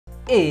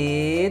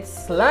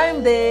It's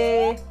slime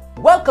day!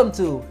 Welcome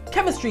to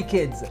Chemistry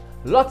Kids!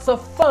 Lots of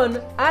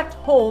fun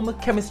at-home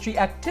chemistry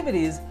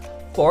activities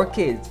for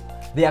kids.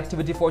 The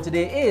activity for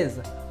today is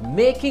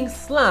making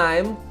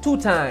slime 2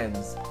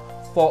 times.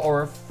 For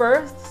our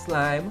first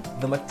slime,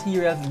 the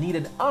materials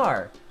needed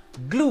are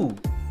glue,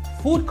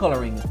 food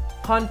coloring,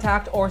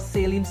 contact or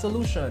saline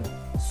solution,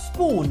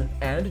 spoon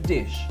and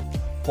dish.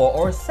 For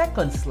our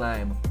second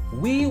slime,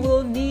 we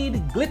will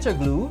need glitter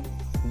glue,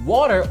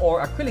 water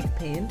or acrylic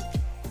paint,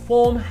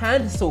 foam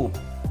hand soap,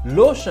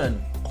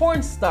 lotion,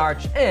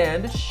 cornstarch,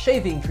 and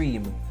shaving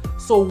cream.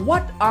 So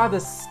what are the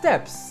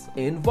steps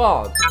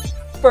involved?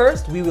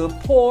 First, we will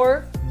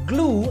pour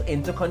glue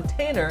into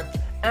container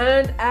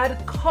and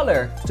add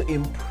color to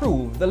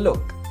improve the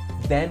look.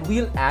 Then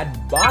we'll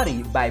add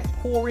body by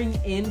pouring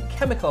in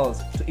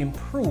chemicals to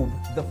improve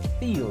the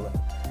feel.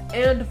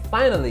 And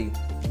finally,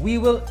 we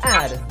will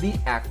add the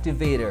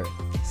activator.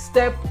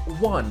 Step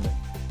 1.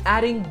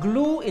 Adding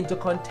glue into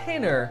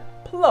container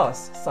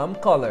plus some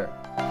color.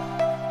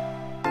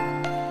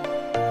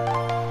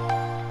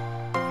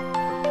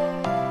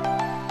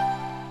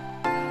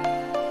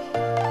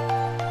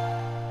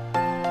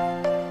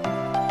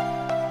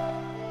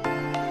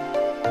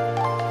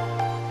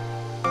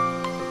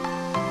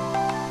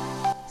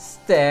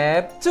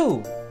 Step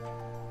 2.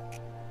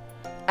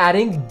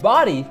 Adding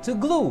body to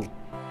glue.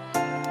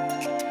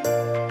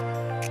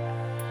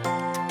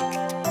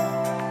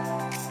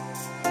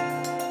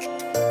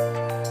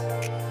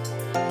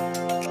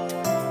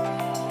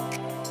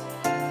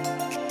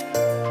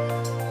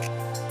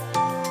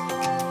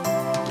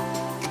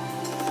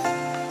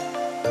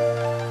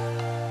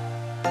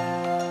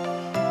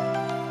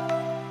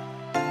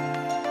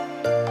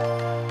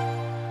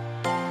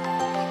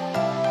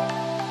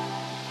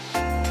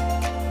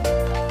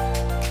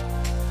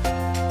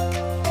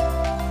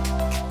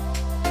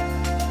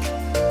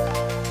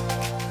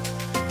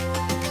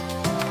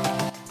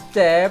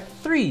 Step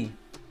 3.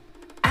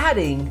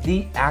 Adding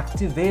the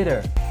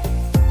activator.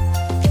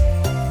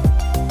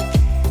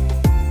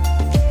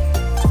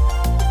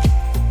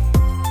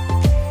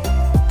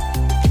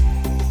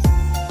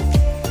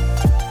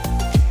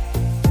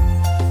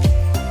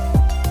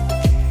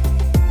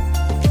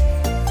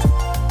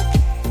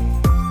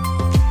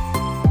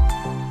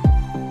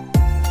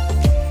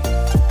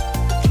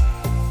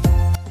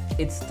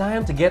 It's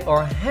time to get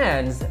our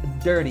hands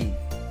dirty.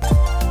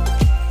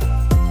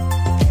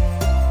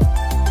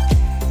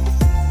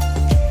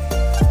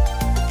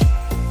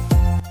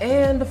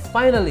 And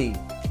finally,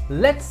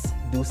 let's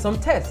do some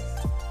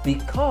tests,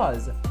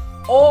 because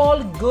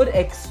all good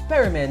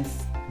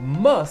experiments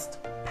must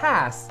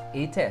pass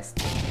a test.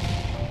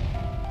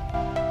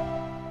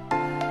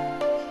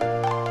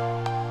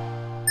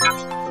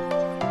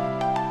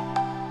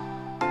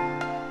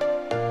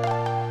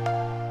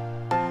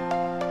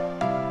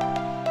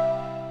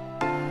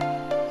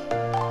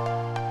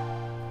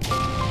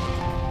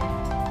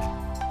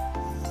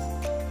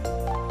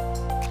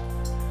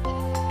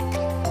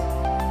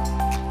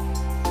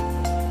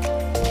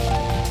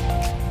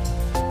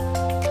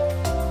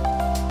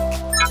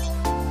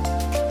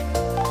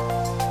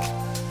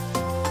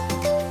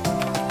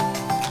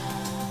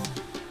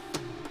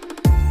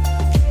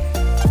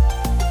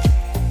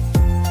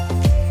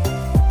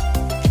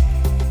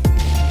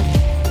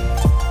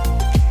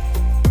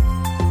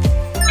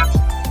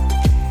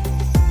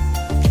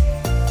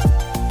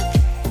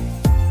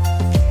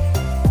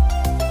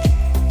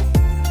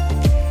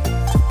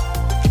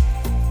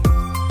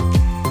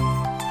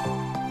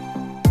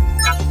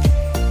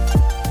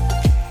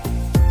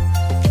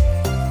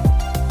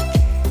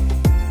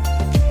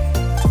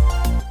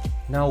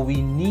 Now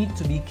we need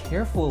to be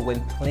careful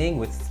when playing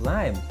with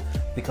slime,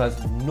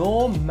 because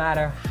no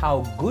matter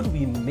how good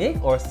we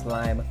make our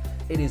slime,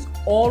 it is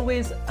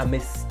always a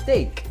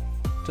mistake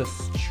to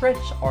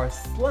stretch our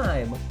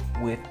slime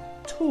with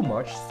too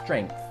much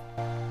strength.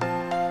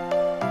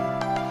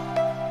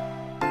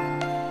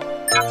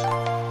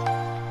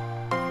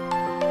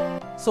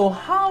 So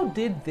how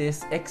did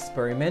this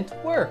experiment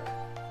work?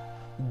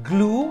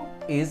 Glue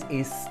is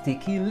a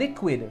sticky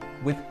liquid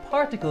with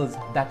particles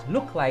that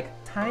look like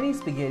tiny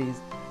spaghettis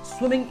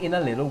swimming in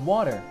a little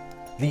water.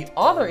 The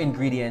other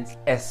ingredients,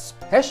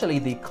 especially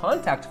the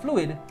contact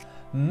fluid,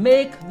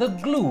 make the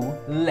glue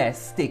less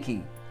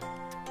sticky.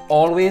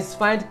 Always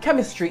find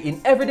chemistry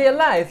in everyday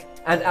life,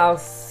 and I'll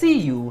see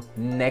you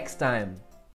next time.